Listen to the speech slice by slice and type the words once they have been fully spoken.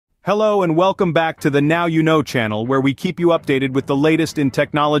Hello and welcome back to the Now You Know channel where we keep you updated with the latest in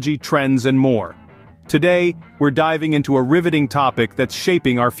technology, trends and more. Today, we're diving into a riveting topic that's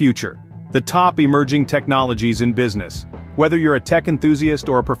shaping our future: the top emerging technologies in business. Whether you're a tech enthusiast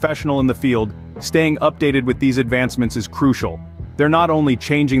or a professional in the field, staying updated with these advancements is crucial. They're not only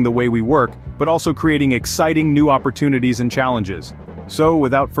changing the way we work, but also creating exciting new opportunities and challenges. So,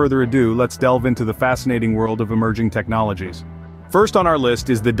 without further ado, let's delve into the fascinating world of emerging technologies. First on our list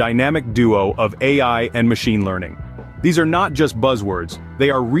is the dynamic duo of AI and machine learning. These are not just buzzwords, they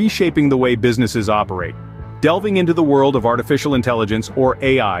are reshaping the way businesses operate. Delving into the world of artificial intelligence, or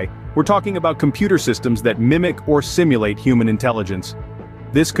AI, we're talking about computer systems that mimic or simulate human intelligence.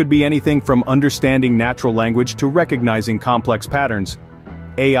 This could be anything from understanding natural language to recognizing complex patterns.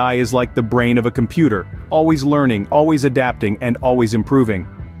 AI is like the brain of a computer, always learning, always adapting, and always improving.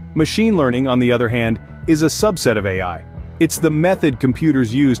 Machine learning, on the other hand, is a subset of AI. It's the method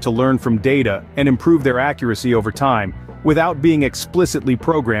computers use to learn from data and improve their accuracy over time, without being explicitly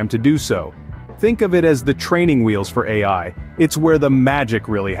programmed to do so. Think of it as the training wheels for AI. It's where the magic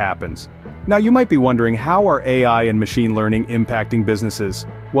really happens. Now you might be wondering, how are AI and machine learning impacting businesses?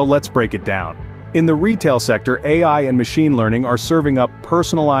 Well, let's break it down. In the retail sector, AI and machine learning are serving up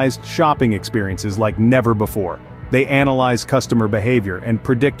personalized shopping experiences like never before. They analyze customer behavior and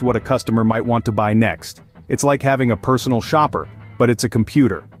predict what a customer might want to buy next. It's like having a personal shopper, but it's a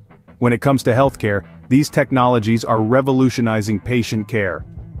computer. When it comes to healthcare, these technologies are revolutionizing patient care.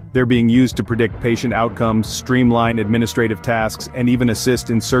 They're being used to predict patient outcomes, streamline administrative tasks, and even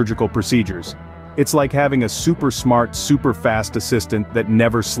assist in surgical procedures. It's like having a super smart, super fast assistant that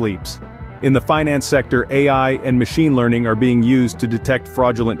never sleeps. In the finance sector, AI and machine learning are being used to detect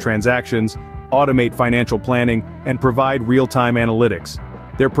fraudulent transactions, automate financial planning, and provide real-time analytics.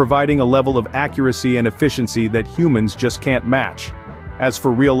 They're providing a level of accuracy and efficiency that humans just can't match. As for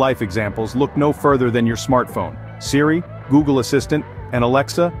real-life examples, look no further than your smartphone. Siri, Google Assistant, and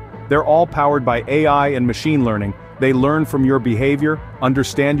Alexa, they're all powered by AI and machine learning. They learn from your behavior,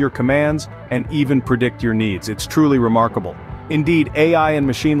 understand your commands, and even predict your needs. It's truly remarkable. Indeed, AI and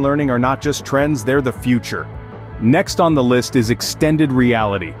machine learning are not just trends, they're the future. Next on the list is extended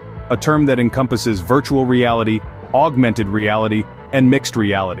reality, a term that encompasses virtual reality, augmented reality, and mixed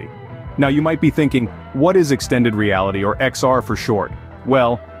reality. Now you might be thinking, what is extended reality, or XR for short?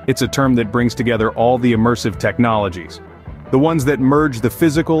 Well, it's a term that brings together all the immersive technologies. The ones that merge the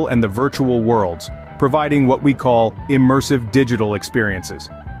physical and the virtual worlds, providing what we call immersive digital experiences.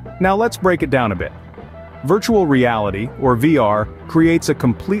 Now let's break it down a bit. Virtual reality, or VR, creates a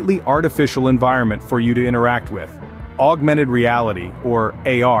completely artificial environment for you to interact with. Augmented reality, or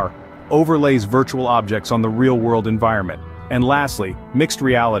AR, overlays virtual objects on the real-world environment. And lastly, mixed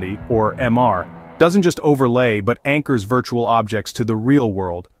reality, or MR, doesn't just overlay but anchors virtual objects to the real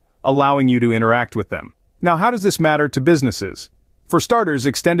world, allowing you to interact with them. Now, how does this matter to businesses? For starters,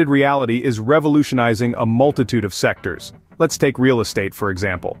 extended reality is revolutionizing a multitude of sectors. Let's take real estate, for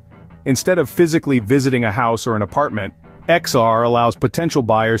example. Instead of physically visiting a house or an apartment, XR allows potential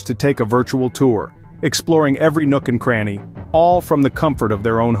buyers to take a virtual tour, exploring every nook and cranny, all from the comfort of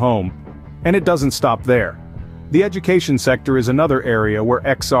their own home. And it doesn't stop there. The education sector is another area where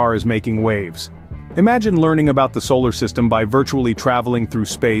XR is making waves. Imagine learning about the solar system by virtually traveling through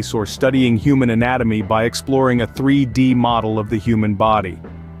space, or studying human anatomy by exploring a 3D model of the human body.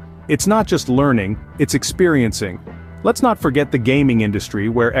 It's not just learning, it's experiencing. Let's not forget the gaming industry,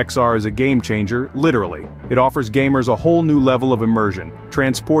 where XR is a game changer, literally. It offers gamers a whole new level of immersion,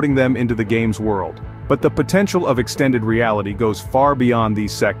 transporting them into the game's world. But the potential of extended reality goes far beyond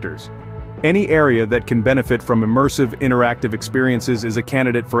these sectors. Any area that can benefit from immersive, interactive experiences is a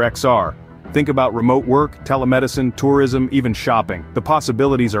candidate for XR. Think about remote work, telemedicine, tourism, even shopping. The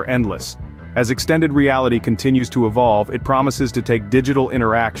possibilities are endless. As extended reality continues to evolve, it promises to take digital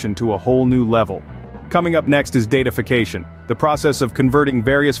interaction to a whole new level. Coming up next is datafication, the process of converting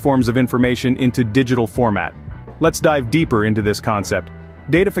various forms of information into digital format. Let's dive deeper into this concept.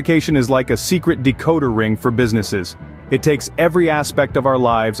 Datafication is like a secret decoder ring for businesses. It takes every aspect of our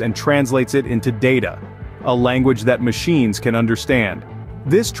lives and translates it into data, a language that machines can understand.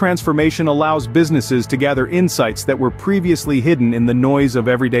 This transformation allows businesses to gather insights that were previously hidden in the noise of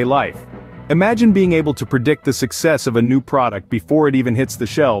everyday life. Imagine being able to predict the success of a new product before it even hits the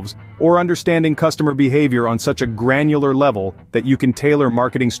shelves, or understanding customer behavior on such a granular level that you can tailor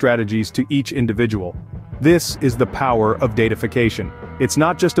marketing strategies to each individual. This is the power of datafication. It's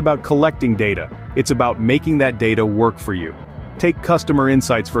not just about collecting data, it's about making that data work for you. Take customer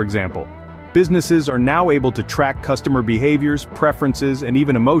insights, for example. Businesses are now able to track customer behaviors, preferences, and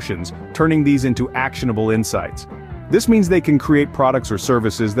even emotions, turning these into actionable insights. This means they can create products or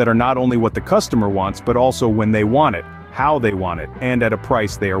services that are not only what the customer wants but also when they want it, how they want it, and at a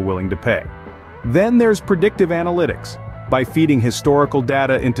price they are willing to pay. Then there's predictive analytics. By feeding historical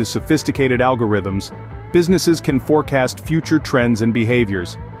data into sophisticated algorithms, businesses can forecast future trends and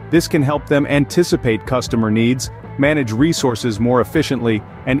behaviors. This can help them anticipate customer needs, manage resources more efficiently,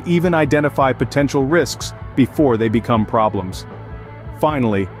 and even identify potential risks before they become problems.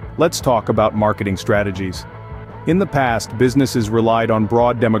 Finally, let's talk about marketing strategies. In the past, businesses relied on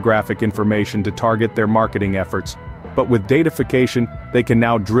broad demographic information to target their marketing efforts, but with Datafication, they can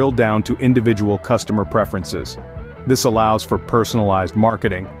now drill down to individual customer preferences. This allows for personalized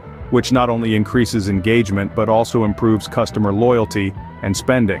marketing, which not only increases engagement but also improves customer loyalty and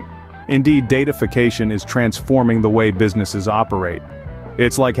spending. Indeed, Datafication is transforming the way businesses operate.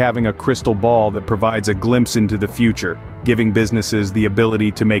 It's like having a crystal ball that provides a glimpse into the future, giving businesses the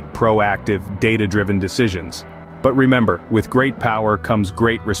ability to make proactive, data-driven decisions. But remember, with great power comes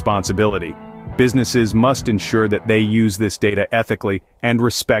great responsibility. Businesses must ensure that they use this data ethically and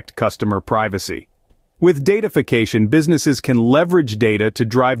respect customer privacy. With Datafication, businesses can leverage data to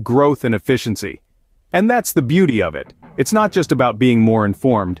drive growth and efficiency. And that's the beauty of it. It's not just about being more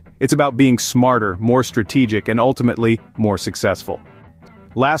informed, it's about being smarter, more strategic, and ultimately, more successful.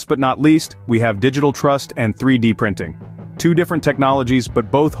 Last but not least, we have digital trust and 3D printing. Two different technologies,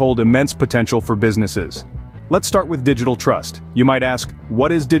 but both hold immense potential for businesses. Let's start with digital trust. You might ask,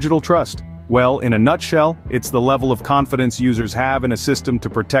 what is digital trust? Well, in a nutshell, it's the level of confidence users have in a system to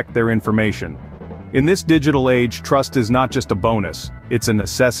protect their information. In this digital age, trust is not just a bonus, it's a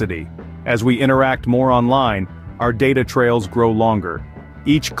necessity. As we interact more online, our data trails grow longer.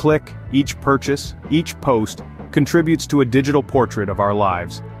 Each click, each purchase, each post contributes to a digital portrait of our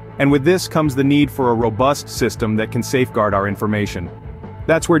lives. And with this comes the need for a robust system that can safeguard our information.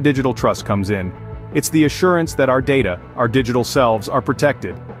 That's where digital trust comes in. It's the assurance that our data, our digital selves, are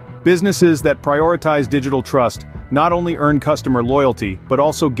protected. Businesses that prioritize digital trust not only earn customer loyalty but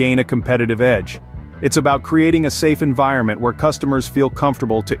also gain a competitive edge. It's about creating a safe environment where customers feel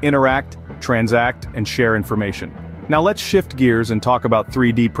comfortable to interact, transact, and share information. Now let's shift gears and talk about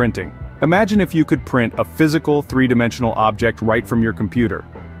 3D printing. Imagine if you could print a physical, three-dimensional object right from your computer.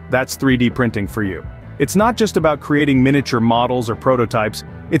 That's 3D printing for you. It's not just about creating miniature models or prototypes,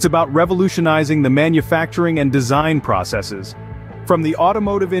 it's about revolutionizing the manufacturing and design processes. From the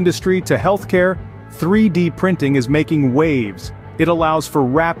automotive industry to healthcare, 3D printing is making waves. It allows for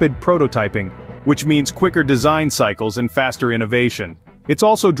rapid prototyping, which means quicker design cycles and faster innovation. It's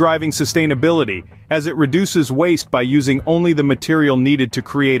also driving sustainability, as it reduces waste by using only the material needed to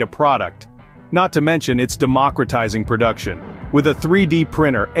create a product. Not to mention, it's democratizing production. With a 3D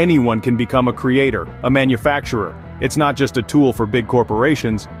printer, anyone can become a creator, a manufacturer. It's not just a tool for big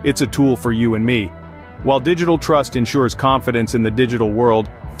corporations, it's a tool for you and me. While digital trust ensures confidence in the digital world,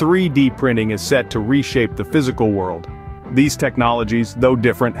 3D printing is set to reshape the physical world. These technologies, though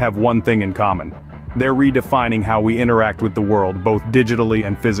different, have one thing in common. They're redefining how we interact with the world, both digitally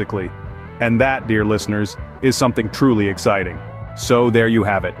and physically. And that, dear listeners, is something truly exciting. So there you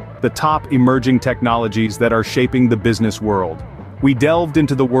have it, the top emerging technologies that are shaping the business world. We delved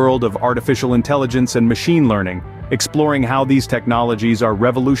into the world of artificial intelligence and machine learning, exploring how these technologies are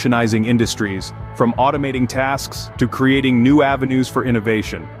revolutionizing industries, from automating tasks to creating new avenues for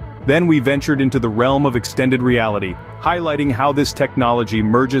innovation. Then we ventured into the realm of extended reality, highlighting how this technology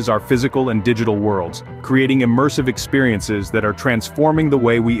merges our physical and digital worlds, creating immersive experiences that are transforming the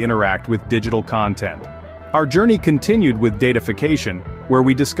way we interact with digital content. Our journey continued with Datafication, where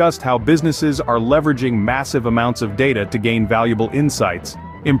we discussed how businesses are leveraging massive amounts of data to gain valuable insights,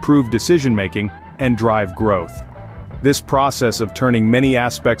 improve decision-making, and drive growth. This process of turning many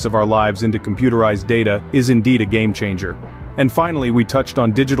aspects of our lives into computerized data is indeed a game-changer. And finally, we touched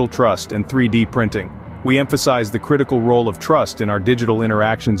on digital trust and 3D printing. We emphasized the critical role of trust in our digital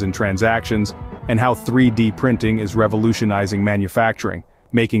interactions and transactions, and how 3D printing is revolutionizing manufacturing,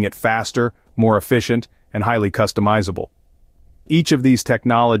 making it faster, more efficient, and highly customizable. Each of these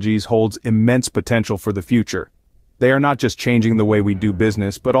technologies holds immense potential for the future. They are not just changing the way we do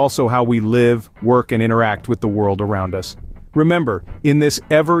business, but also how we live, work, and interact with the world around us. Remember, in this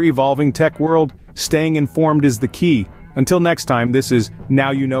ever-evolving tech world, staying informed is the key. Until next time, this is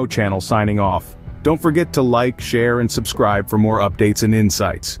Now You Know channel signing off. Don't forget to like, share, and subscribe for more updates and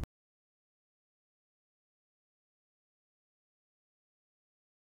insights.